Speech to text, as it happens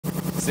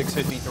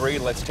6:53.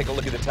 Let's take a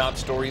look at the top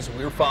stories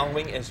we're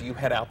following as you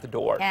head out the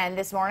door. And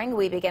this morning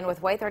we begin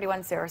with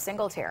Y31's Sarah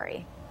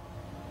Singletary.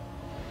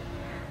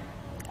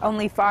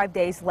 Only 5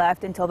 days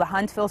left until the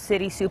Huntsville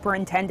City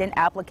Superintendent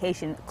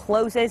application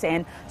closes,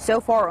 and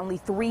so far only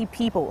 3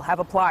 people have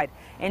applied.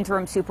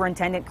 Interim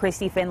Superintendent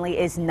Christy Finley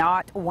is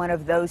not one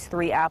of those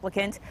 3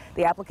 applicants.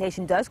 The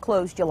application does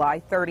close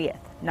July 30th.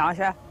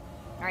 Naja?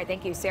 All right,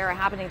 thank you, Sarah.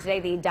 Happening today,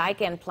 the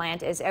Daikin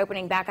plant is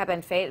opening back up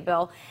in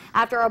Fayetteville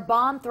after a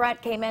bomb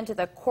threat came into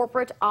the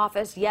corporate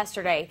office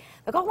yesterday.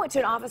 The call went to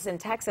an office in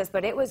Texas,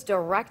 but it was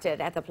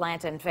directed at the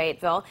plant in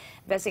Fayetteville.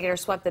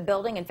 Investigators swept the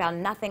building and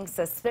found nothing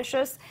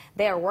suspicious.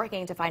 They are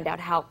working to find out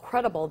how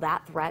credible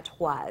that threat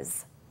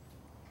was.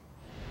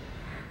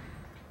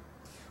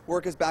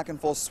 Work is back in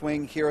full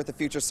swing here at the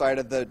future site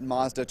of the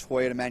Mazda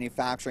Toyota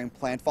manufacturing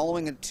plant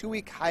following a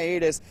 2-week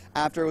hiatus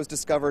after it was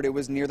discovered it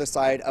was near the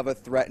site of a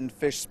threatened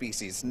fish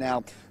species.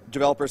 Now,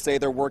 developers say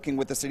they're working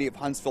with the city of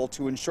Huntsville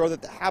to ensure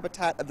that the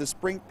habitat of the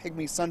spring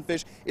pygmy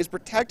sunfish is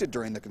protected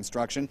during the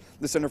construction.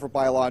 The Center for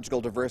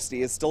Biological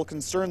Diversity is still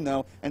concerned,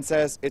 though, and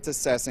says it's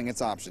assessing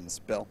its options.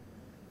 Bill?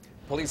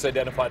 Police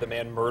identify the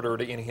man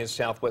murdered in his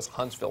southwest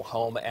Huntsville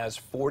home as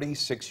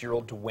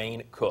 46-year-old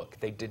Dwayne Cook.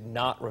 They did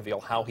not reveal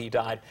how he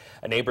died.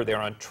 A neighbor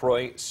there on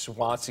Troy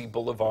Swansea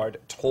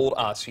Boulevard told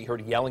us he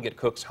heard yelling at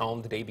Cook's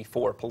home the day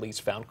before police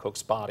found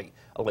Cook's body.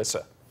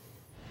 Alyssa.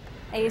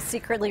 A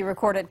secretly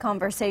recorded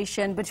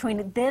conversation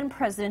between then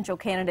presidential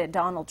candidate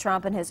Donald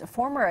Trump and his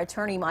former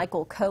attorney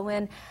Michael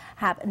Cohen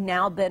have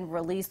now been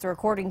released. The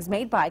recordings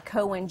made by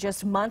Cohen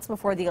just months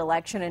before the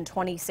election in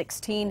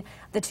 2016.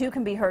 The two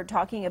can be heard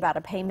talking about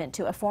a payment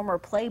to a former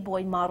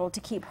Playboy model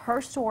to keep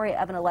her story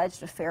of an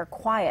alleged affair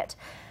quiet.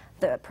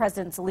 The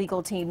president's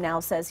legal team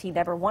now says he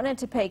never wanted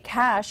to pay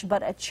cash,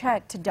 but a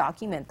check to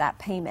document that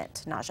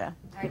payment. Naja.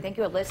 All right, thank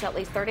you, Alyssa. At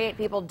least 38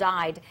 people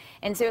died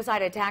in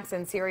suicide attacks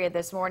in Syria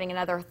this morning.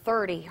 Another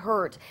 30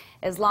 hurt.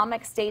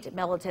 Islamic State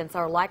militants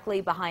are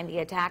likely behind the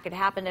attack. It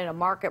happened in a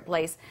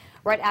marketplace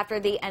right after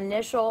the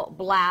initial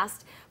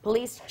blast.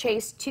 Police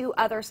chased 2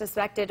 other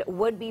suspected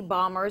would-be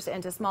bombers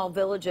into small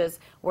villages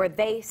where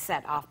they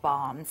set off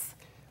bombs.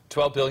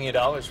 $12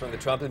 billion from the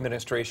Trump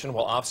administration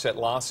will offset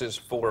losses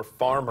for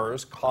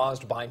farmers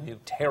caused by new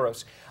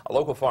tariffs. A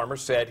local farmer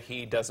said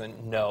he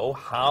doesn't know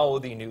how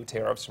the new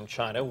tariffs from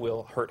China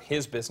will hurt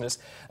his business.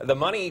 The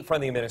money from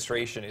the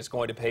administration is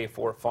going to pay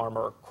for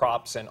farmer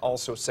crops and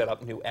also set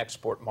up new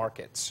export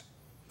markets.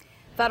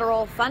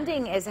 Federal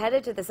funding is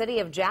headed to the city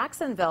of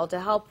Jacksonville to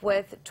help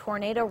with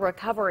tornado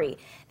recovery.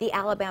 The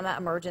Alabama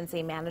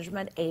Emergency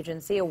Management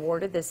Agency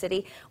awarded the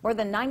city more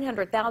than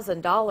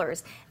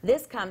 $900,000.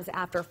 This comes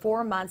after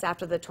 4 months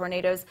after the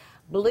tornadoes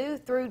blew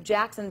through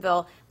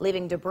Jacksonville,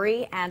 leaving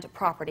debris and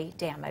property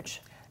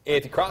damage.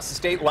 If you cross the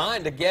state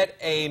line to get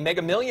a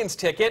Mega Millions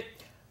ticket,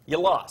 you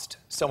lost.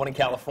 Someone in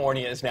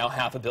California is now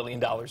 $500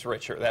 million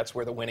richer. That's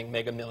where the winning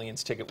Mega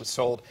Millions ticket was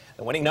sold.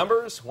 The winning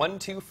numbers, 1,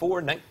 2,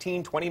 4,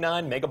 19,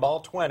 29, Mega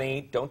Ball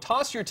 20. Don't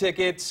toss your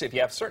tickets. If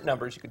you have certain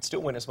numbers, you could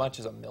still win as much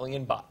as $1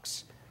 million.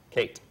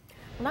 Kate.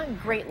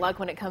 Not great luck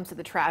when it comes to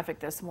the traffic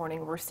this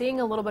morning. We're seeing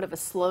a little bit of a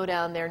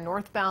slowdown there,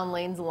 northbound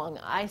lanes along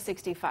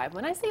I-65.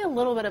 When I say a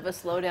little bit of a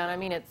slowdown, I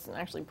mean it's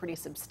actually pretty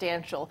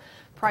substantial.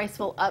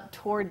 Priceville up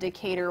toward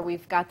Decatur,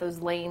 we've got those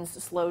lanes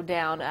slowed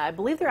down. I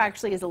believe there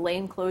actually is a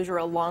lane closure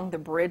along the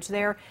bridge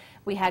there.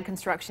 We had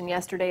construction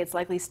yesterday. It's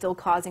likely still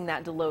causing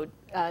that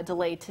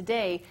delay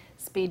today.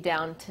 Speed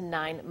down to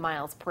 9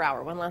 miles per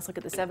hour. One last look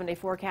at the 7-day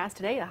forecast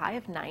today, a high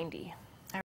of 90.